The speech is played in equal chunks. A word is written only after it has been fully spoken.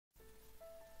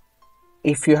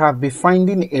If you have been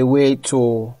finding a way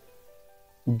to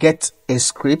get a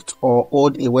script or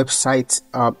hold a website,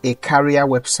 a carrier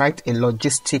website, a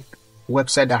logistic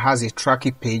website that has a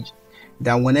tracking page,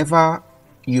 then whenever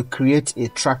you create a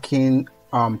tracking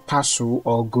parcel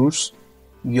or goods,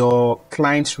 your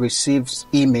client receives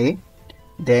email.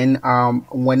 Then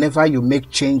whenever you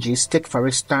make changes, take for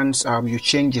instance, you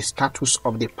change the status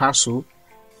of the parcel,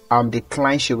 the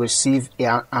client should receive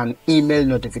an email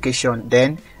notification.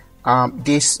 Then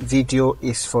this video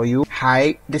is for you.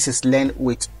 Hi, this is Learn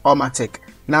with Omatech.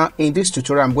 Now in this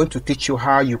tutorial, I'm going to teach you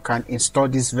how you can install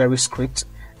this very script.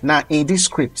 Now in this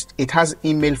script, it has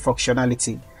email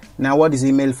functionality. Now what is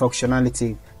email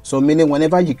functionality? So meaning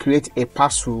whenever you create a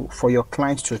parcel for your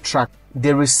client to track,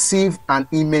 they receive an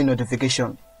email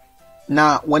notification.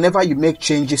 Now whenever you make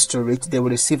changes to it, they will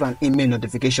receive an email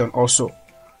notification also.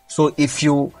 So if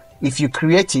you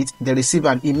create it, they receive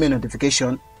an email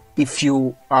notification. If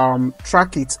you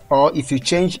track it, or if you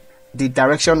change the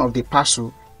direction of the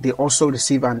parcel, they also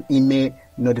receive an email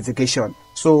notification.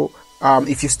 So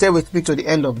if you stay with me to the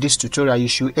end of this tutorial, you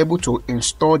should be able to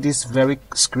install this very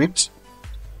script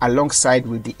alongside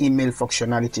with the email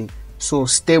functionality. So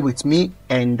stay with me,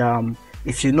 and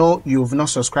if you know you've not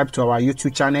subscribed to our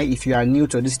YouTube channel, if you are new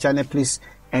to this channel, please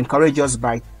encourage us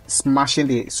by smashing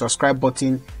the subscribe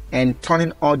button and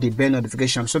turning on the bell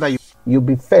notification so that you'll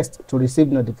be first to receive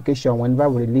notification whenever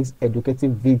we release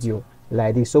educative video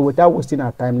like this. So without wasting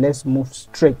our time, let's move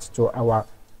straight to our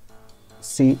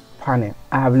C panel.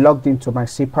 I have logged into my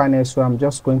C panel, so I'm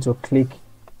just going to click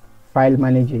File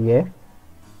Manager here.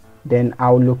 Then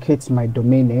I'll locate my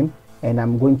domain name and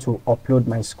I'm going to upload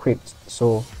my script.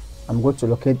 So I'm going to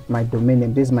locate my domain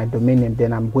name. This is my domain name.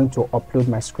 Then I'm going to upload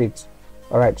my script.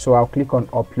 All right, so I'll click on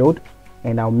upload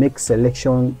and I'll make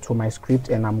selection to my script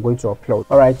and I'm going to upload.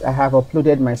 All right, I have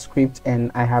uploaded my script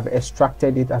and I have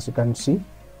extracted it. As you can see,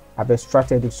 I've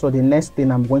extracted it. So the next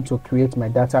thing, I'm going to create my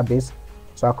database.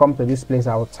 So I'll come to this place,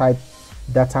 I'll type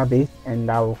database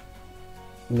and I'll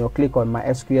click on my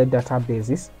SQL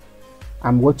databases.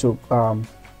 I'm going to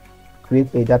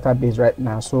create a database right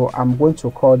now. So I'm going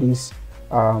to call this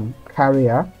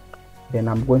Courier. Then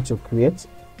I'm going to create.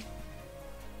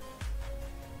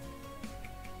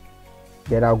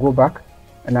 Then I'll go back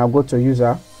and I'll go to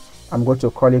user. I'm going to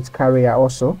call it Courier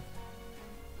also.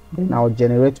 Then I'll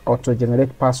auto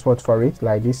generate password for it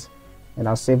like this, and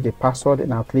I'll save the password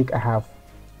and I'll click I have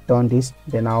done this.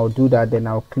 Then I'll do that. Then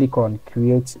I'll click on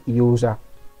create user.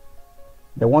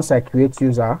 Then once I create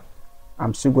user,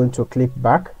 I'm still going to click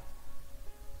back.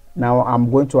 Now I'm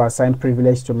going to assign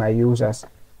privilege to my users.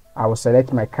 I will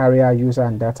select my Courier user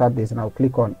and database and I'll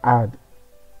click on add.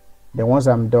 Then once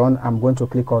I'm done, I'm going to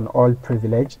click on all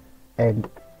privilege and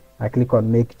I click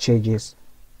on make changes.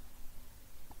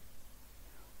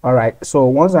 All right, so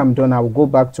once I'm done, I'll go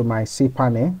back to my C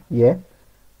panel here.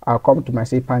 I'll come to my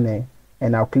C panel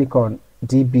and I'll click on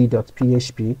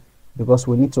db.php because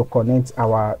we need to connect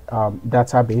our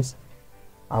database.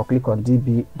 I'll click on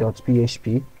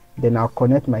db.php. Then I'll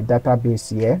connect my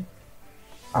database here.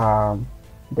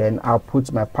 Then I'll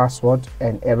put my password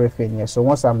and everything here. So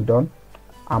once I'm done,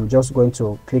 I'm just going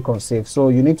to click on save. So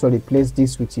you need to replace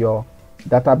this with your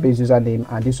database username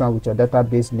and this one with your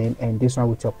database name and this one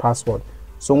with your password.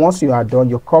 So once you are done,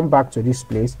 you come back to this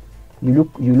place.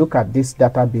 You look at this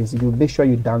database. You make sure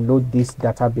you download this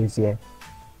database here.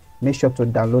 Make sure to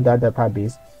download that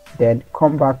database. Then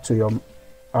come back to your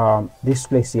this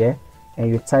place here and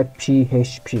you type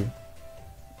php.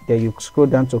 Then you scroll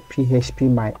down to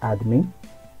php my admin.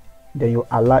 Then you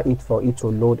allow it for it to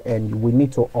load and we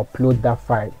need to upload that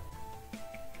file.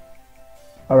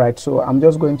 All right, so I'm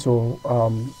just going to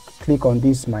click on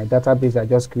this my database I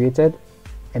just created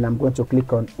and I'm going to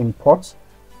click on import.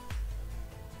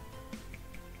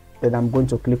 Then I'm going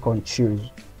to click on choose.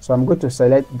 So I'm going to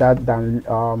select that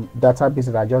database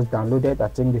that I just downloaded. I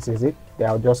think this is it. Then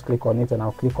I'll just click on it and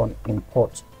I'll click on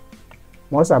import.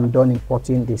 Once I'm done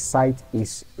importing, the site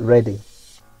is ready.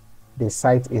 The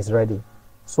site is ready.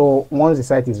 So once the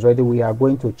site is ready, we are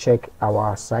going to check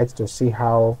our site to see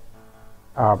how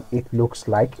it looks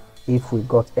like, if we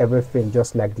got everything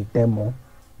just like the demo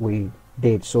we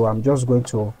did. So I'm just going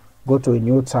to go to a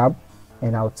new tab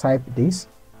and I'll type this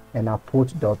and I'll put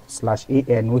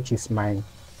 ./an, which is my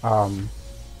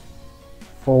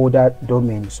folder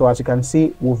domain. So as you can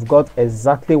see, we've got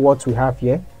exactly what we have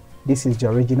here. This is the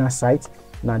original site.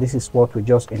 Now this is what we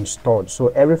just installed. So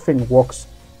everything works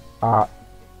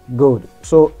good.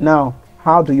 So now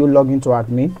how do you log into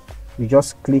admin? You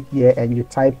just click here and you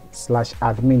type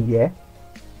 /admin here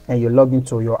and you log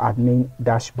into your admin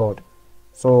dashboard.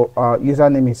 So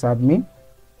username is admin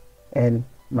and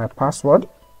my password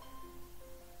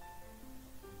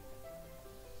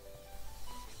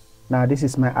Now this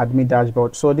is my admin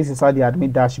dashboard. So this is how the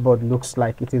admin dashboard looks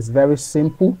like. It is very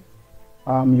simple.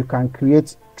 You can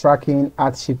create tracking,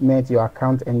 add shipment, your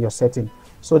account, and your setting.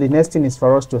 So the next thing is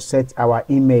for us to set our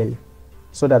email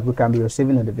so that we can be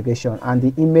receiving notification. And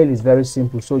the email is very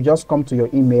simple. So just come to your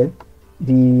email,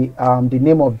 the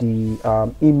name of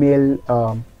the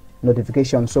email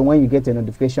notification. So when you get a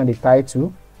notification, the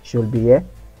title should be here.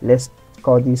 Let's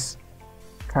call this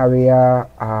Courier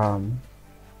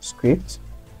script.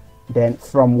 Then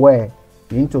from where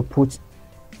you need to put,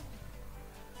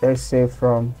 let's say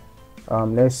from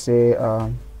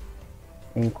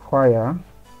inquire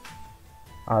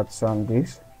at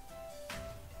this.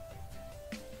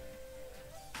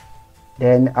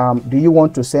 Then do you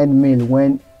want to send mail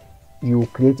when you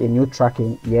create a new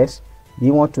tracking? Yes. Do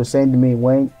you want to send mail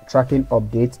when tracking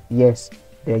update? Yes.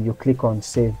 Then you click on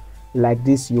save. Like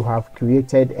this, you have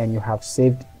created and you have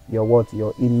saved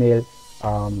your email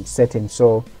setting.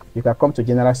 So you can come to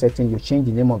general setting, you change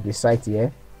the name of the site here,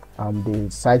 the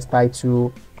site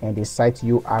title and the site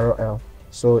URL.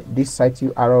 So this site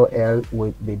URL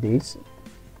will be this.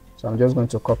 So I'm just going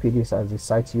to copy this as the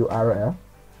site URL.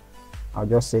 I'll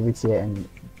just save it here and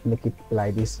make it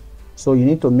like this. So you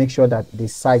need to make sure that the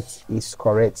site is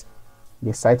correct,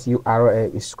 the site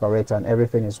URL is correct, and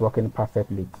everything is working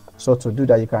perfectly. So to do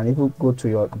that, you can even go to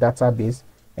your database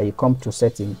and you come to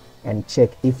setting and check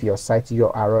if your site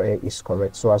URL is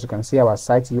correct. So as you can see, our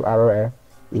site URL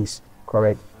is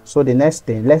correct. So the next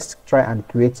thing, let's try and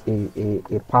create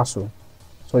a parcel.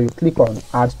 So you click on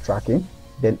add tracking,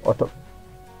 then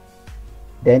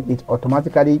it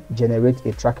automatically generates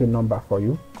a tracking number for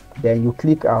you. Then you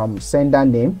click sender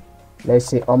name, let's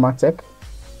say Omatech,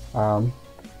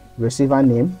 receiver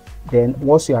name. Then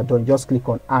once you are done, just click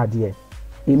on add here.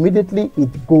 Immediately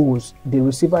it goes, the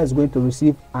receiver is going to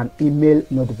receive an email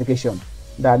notification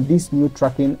that this new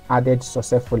tracking added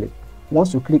successfully.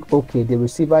 Once you click OK, the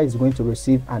receiver is going to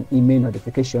receive an email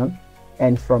notification,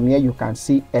 and from here you can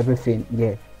see everything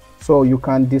here. So you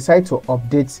can decide to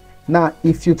update. Now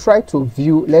if you try to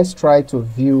view, let's try to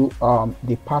view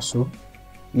the parcel,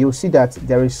 you'll see that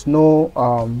there is no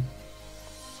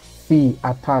fee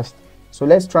attached. So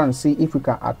let's try and see if we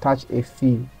can attach a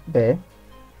fee there.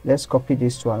 Let's copy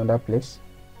this to another place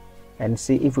and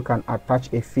see if we can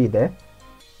attach a fee there.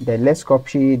 Then let's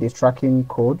copy the tracking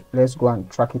code. Let's go and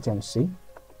track it and see.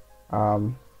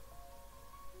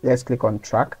 Let's click on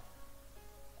track.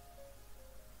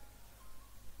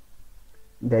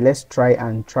 Then let's try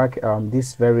and track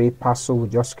this very parcel we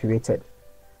just created.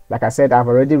 Like I said, I've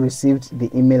already received the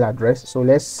email address. So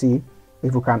let's see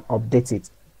if we can update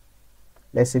it.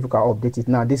 Let's see if we can update it.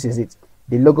 Now this is it.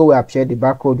 The logo will appear, the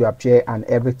barcode will appear, and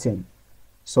everything.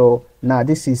 So now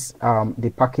this is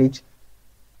the package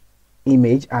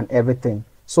image and everything.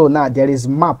 So now there is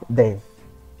map there.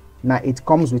 Now it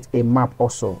comes with a map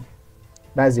also.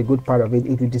 That's a good part of it.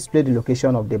 It will display the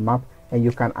location of the map, and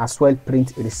you can as well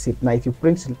print a receipt. Now if you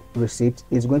print receipt,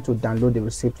 it's going to download the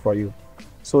receipt for you.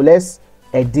 So let's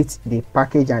edit the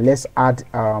package and let's add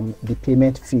the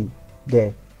payment fee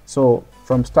there. So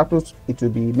from status, it will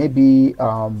be maybe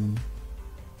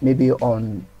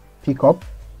on pickup,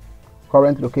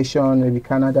 current location, maybe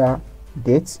Canada,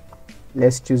 date.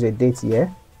 Let's choose a date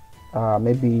here,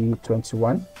 maybe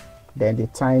 21. Then the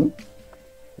time,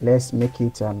 let's make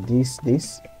it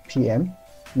this PM.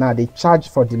 Now the charge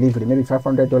for delivery, maybe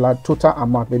 $500, total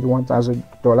amount maybe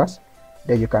 $1,000.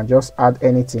 Then you can just add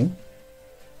anything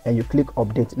and you click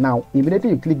update. Now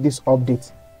immediately you click this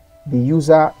update, the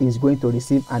user is going to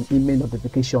receive an email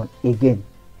notification again.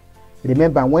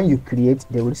 Remember, when you create,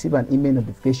 they will receive an email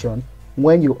notification.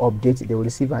 When you update, they will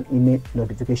receive an email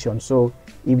notification. So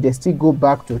if they still go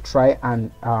back to try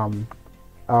and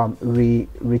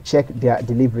recheck their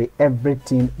delivery,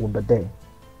 everything will be there.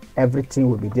 Everything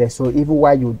will be there. So even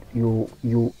while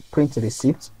you print the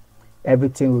receipt,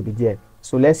 everything will be there.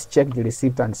 So let's check the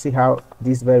receipt and see how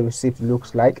this very receipt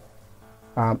looks like.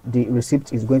 The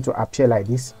receipt is going to appear like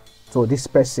this. So this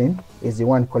person is the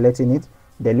one collecting it.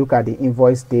 They look at the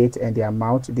invoice date and the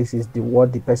amount. This is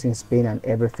what the person is paying and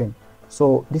everything.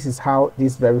 So this is how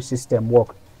this very system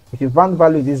works. If you found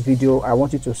value in this video, I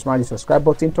want you to smash the subscribe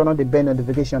button, turn on the bell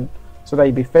notification so that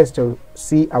you'll be first to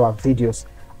see our videos.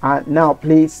 And now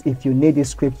please, if you need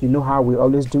this script, you know how we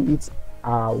always do it.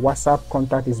 Our WhatsApp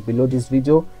contact is below this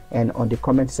video and on the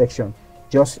comment section.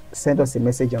 Just send us a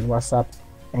message on WhatsApp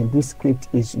and this script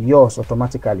is yours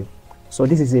automatically. So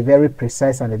this is a very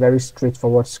precise and a very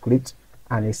straightforward script,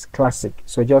 and it's classic.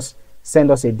 So just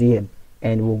send us a DM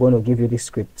and we're going to give you this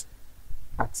script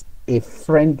at a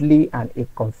friendly and a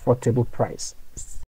comfortable price.